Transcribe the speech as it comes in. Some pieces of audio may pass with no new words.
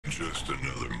Just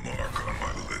another mark on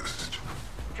my list.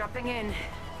 Dropping in.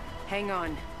 Hang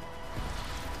on.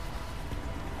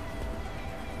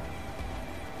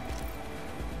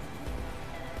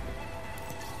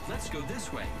 Let's go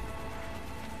this way.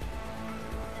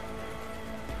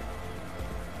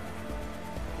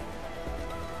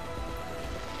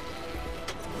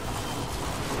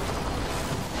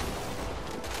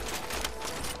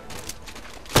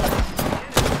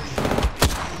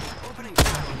 Opening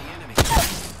fire on the enemy.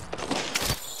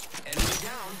 Enemy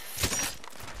down.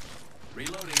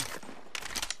 Reloading.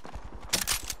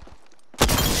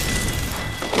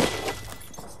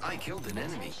 I killed an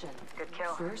enemy. Good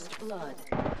kill. First blood.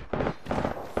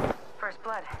 First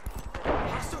blood.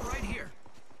 Hostile right here.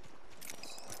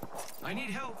 I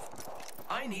need help.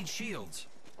 I need shields.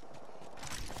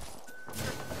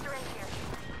 Syringe here.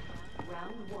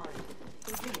 Round one.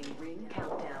 Beginning ring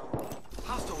countdown.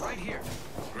 Hostile right here.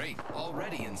 Great.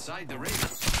 Already inside the ring.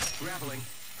 Grappling.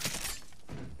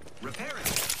 Repairing.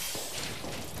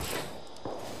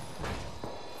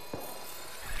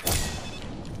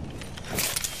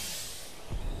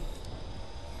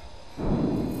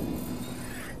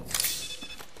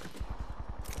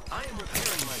 I am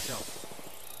repairing myself.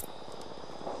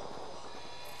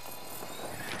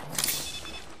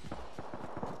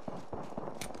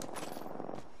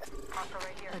 Hostile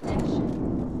right here. Attention.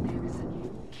 There is a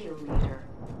new kill leader.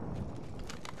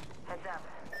 Heads up.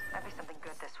 Might be something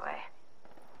good this way.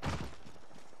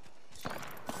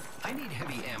 I need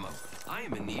heavy ammo. I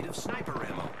am in need of sniper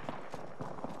ammo.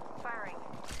 Firing.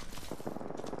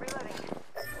 Reloading.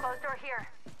 Closed door here.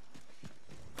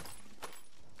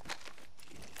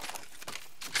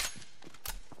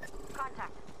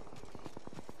 Contact.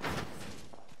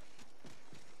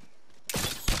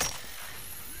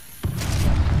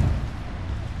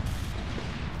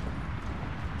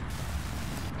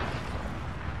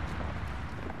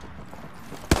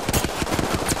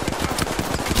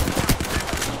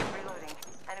 Reloading.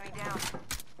 Enemy down.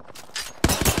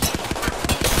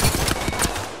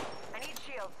 I need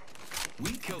shields.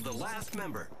 We killed the last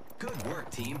member. Good work,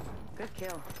 team. Good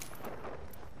kill.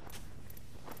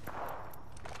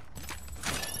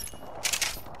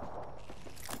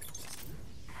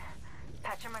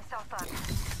 Patching myself up.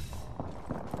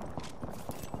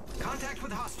 Contact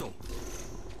with hostile.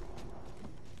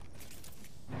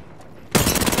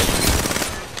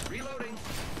 Reloading.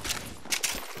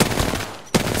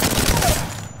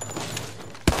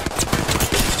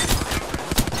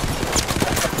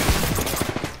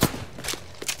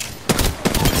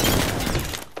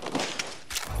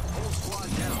 Whole squad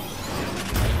down.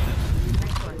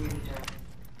 Nice one, Ranger.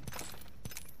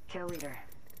 Kill leader.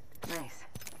 Nice.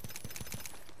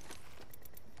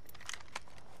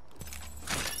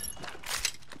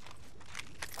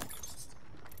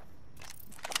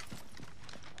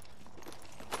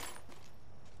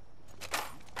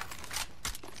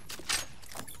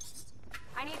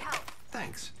 I need help.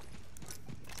 Thanks.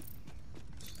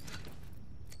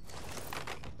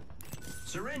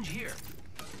 Syringe here.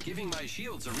 Giving my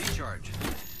shields a recharge.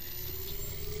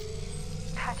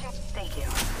 Patching. Thank you.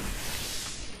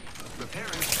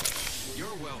 Repairing.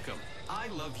 You're welcome. I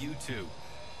love you too.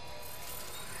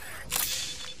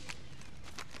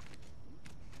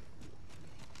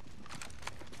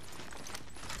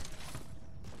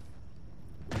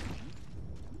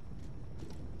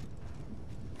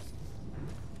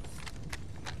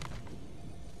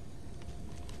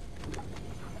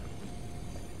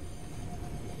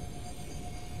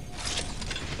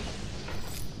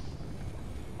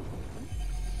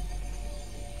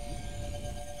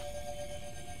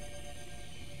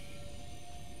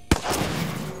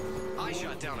 I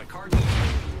shot down a cardinal.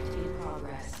 In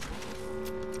progress.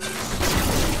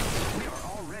 We are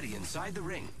already inside the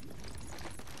ring.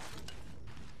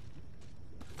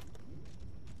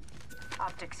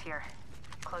 Optics here.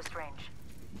 Close range.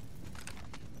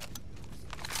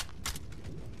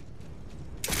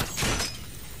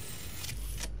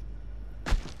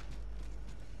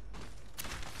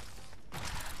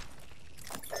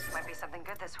 Might be something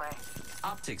good this way.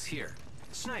 Optics here.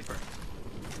 Sniper.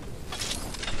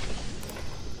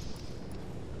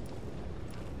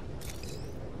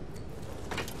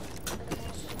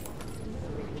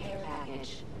 Care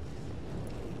package.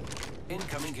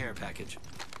 Incoming care package.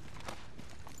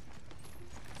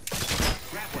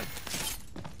 Grappling.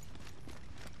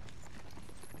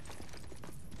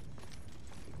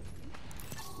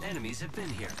 Enemies have been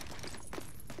here.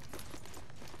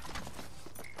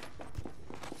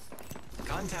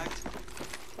 Contact.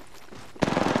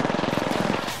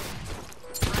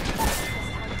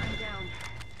 I'm down.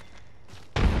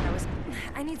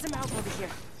 I need some help over here.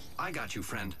 I got you,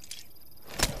 friend.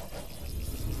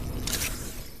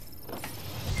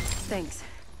 Thanks.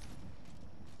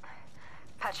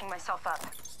 Patching myself up.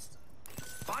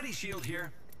 Body shield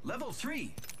here. Level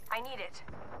 3. I need it.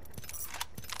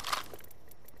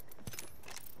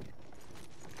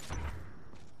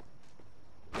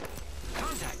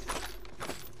 Contact.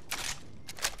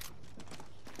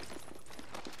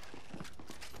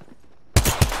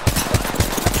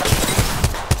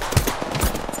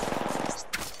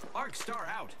 Arc star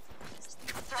out.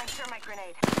 Throwing thermite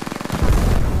grenade.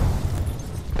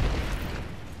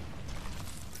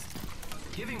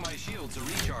 Giving my shields a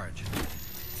recharge.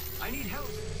 I need help.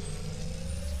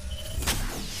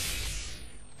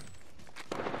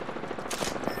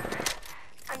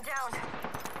 I'm down.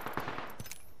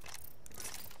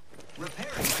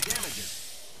 Repairing my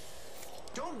damages.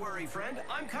 Don't worry, friend.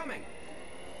 I'm coming.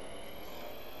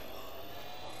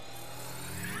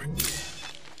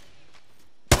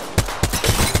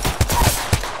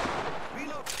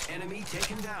 Reload. Enemy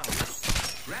taken down.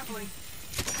 Grappling.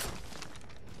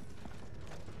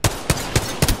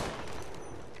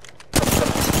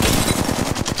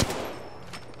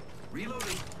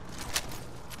 Reloading.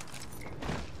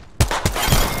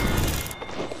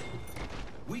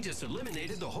 We just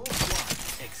eliminated the whole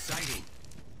squad. Exciting.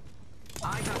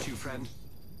 I got you, friend.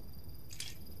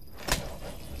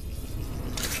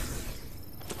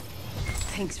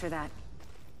 Thanks for that.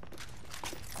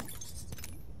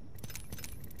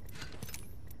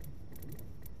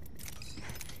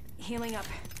 Healing up.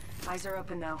 Eyes are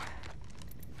open though.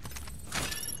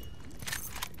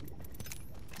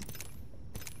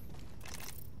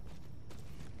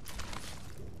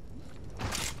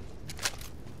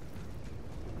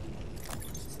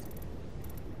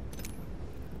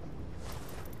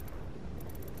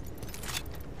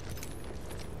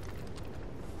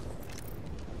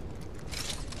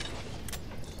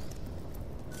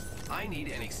 I need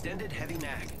an extended heavy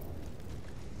mag.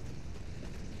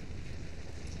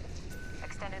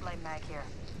 Extended light mag here.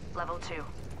 Level 2.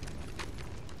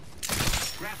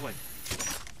 Grappling.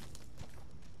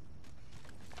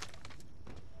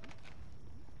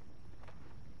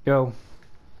 Yo.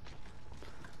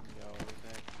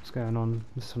 What's going on?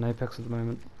 This is on Apex at the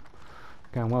moment.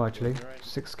 Going well actually.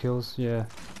 6 kills, yeah.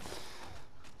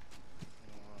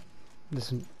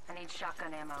 Listen, I need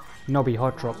shotgun ammo. Nobby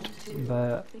hot dropped,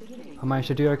 but I managed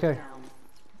to do okay.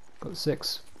 Got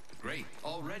 6. Great.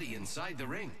 Already inside the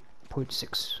ring.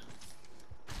 0.6.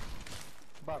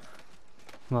 Bug.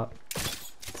 What?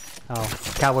 Oh,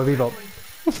 Cowboy Bebop.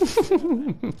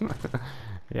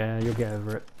 Yeah, you'll get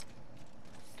over it.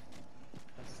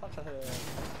 That's such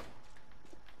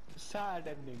a sad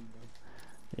ending.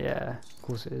 Yeah, of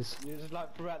course it is. You just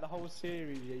like throughout the whole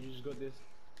series, yeah, you just got this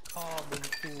calm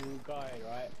and cool guy,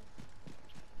 right?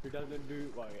 Who doesn't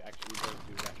do well. He actually does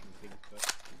do racking things, but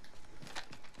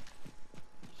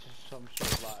it's just some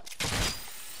sort of like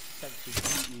sense of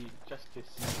duty, justice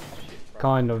shit. Bro.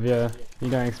 Kind of, yeah.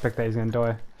 You don't expect that he's gonna die.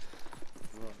 Right.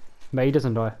 But he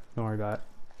doesn't die, don't worry about it.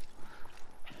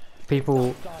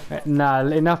 People, nah,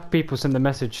 enough people sent the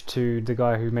message to the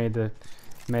guy who made the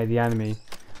anime, and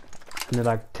they're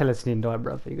like, tell us he didn't die,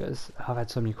 bruv. He goes, I've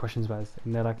had so many questions about this,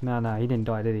 and they're like, nah, he didn't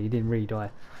die, did he? He didn't really die.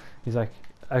 He's like,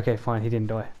 okay, fine, he didn't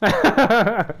die.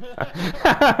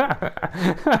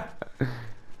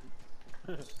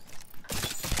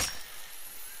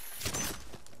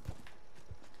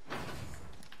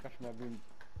 I've been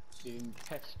being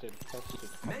tested.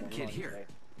 Medkit here.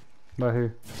 By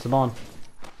who? Saban.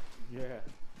 Yeah.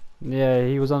 Yeah,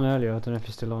 he was on earlier, I don't know if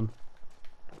he's still on.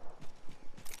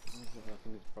 I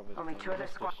think it's probably Only 2 other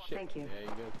squads. Thank you. Yeah,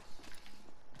 you go.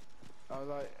 I was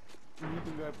like, you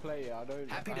can go play it. I don't.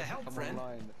 Happy I to have help, come friend.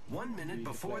 online 1 minute you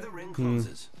before play. the ring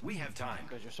closes. We have time.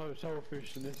 Because you're so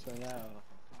selfish and this and that.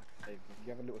 Fuck, you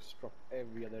have a little strop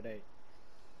every other day.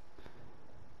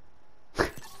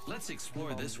 Let's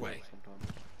explore this way.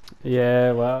 Sometimes.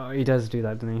 Yeah, well, he does do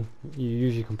that, doesn't he? You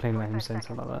usually complain about him 45 saying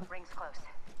something like that. Rings close.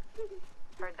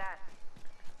 Heard that.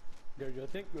 Yo, you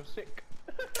think you're sick?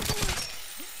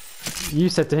 You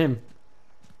said to him,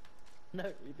 No,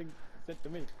 you think said to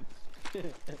me.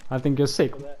 I think you're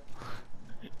sick. For that.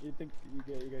 You think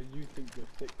you think you're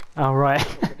sick. Oh, right.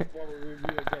 What will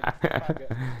review again? Faggot.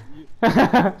 You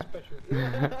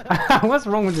special. What's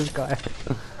wrong with this guy?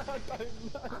 I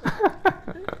don't know.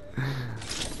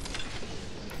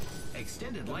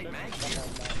 Extended light mag here.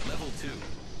 Level 2.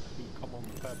 Come on,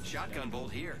 Fab. Shotgun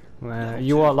bolt here. Well, Level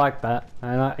you 2. are like that,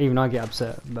 and even I get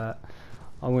upset, but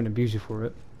I wouldn't abuse you for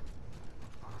it.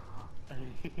 I've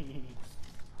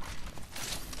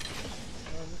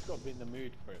just got to be in the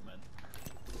mood for it, man.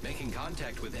 Making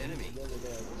contact with enemy. The other day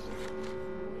I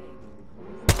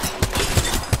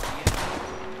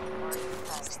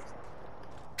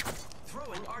was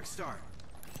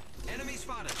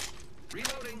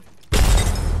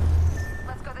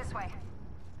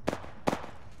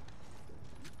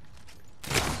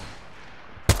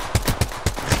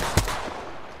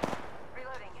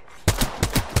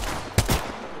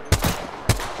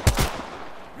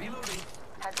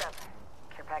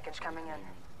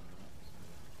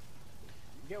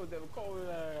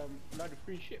load of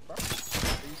free shit, bro.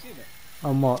 Have you seen it?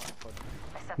 On what?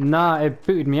 I set the Nah, it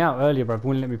booted me out earlier, bro.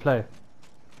 Wouldn't let me play.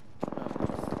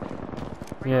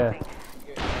 Yeah.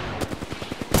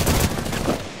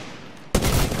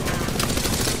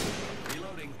 reloading.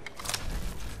 Reloading.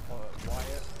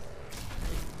 Wyatt.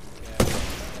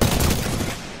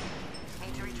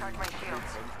 Need to recharge my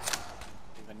shields.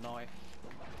 With a knife,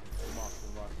 a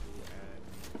marksman rifle,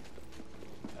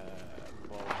 and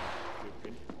ball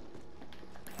blueprint.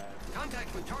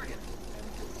 Contact with target.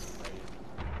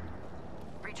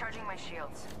 Recharging my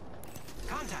shields.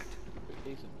 Contact.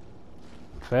 Decent.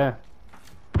 Fair.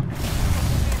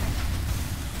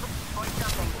 Point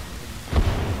something.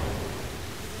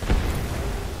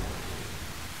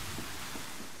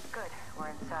 Good, we're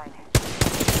inside.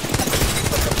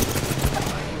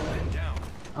 Man down.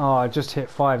 Oh, I just hit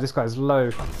 5. This guy's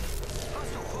low.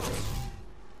 Hostile close.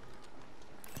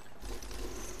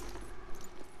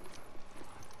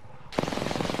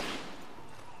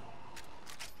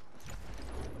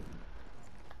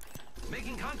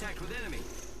 Making contact with enemy.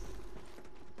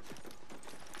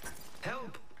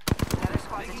 Help. Another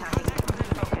squad's Making attacking. contact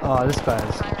with enemy. Oh, this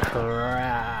guy's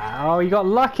crap. Oh, you got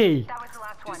lucky. That was the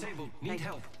last one. Disabled. Need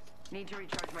help. Need to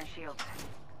recharge my shields.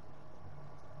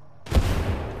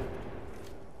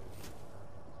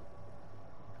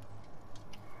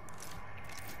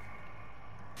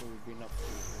 We've been up to.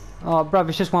 Oh, bruv,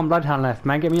 it's just one bloodhound left,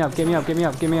 man. Get me up, get me up, get me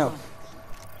up, get me up.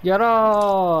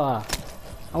 Yara!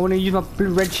 I want to use my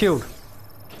blue-red shield.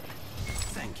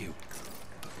 Thank you.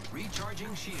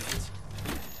 Recharging shields.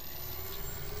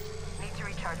 Need to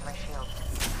recharge my shields.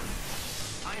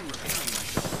 I am repairing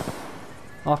myself.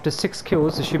 After 6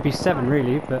 kills, there should be 7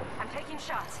 really, but I'm taking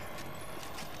shots.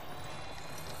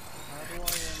 How do I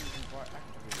invite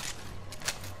activate?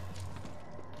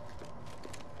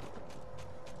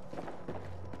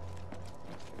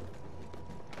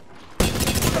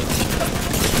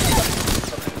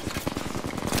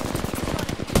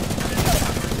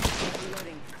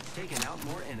 Reloading. Taking out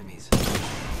more enemies.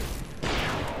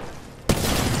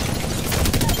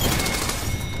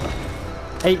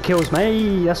 8 kills,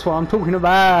 mate. That's what I'm talking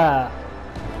about.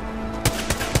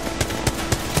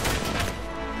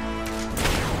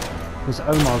 This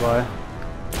Omar guy.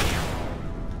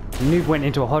 The noob went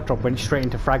into a hot drop, went straight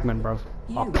into fragment, bruv.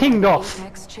 I pinged off.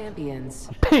 Apex champions.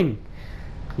 Ping!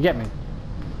 You get me?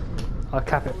 I'll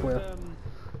cap it for you.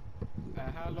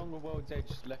 How long of World's Edge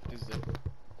left is it?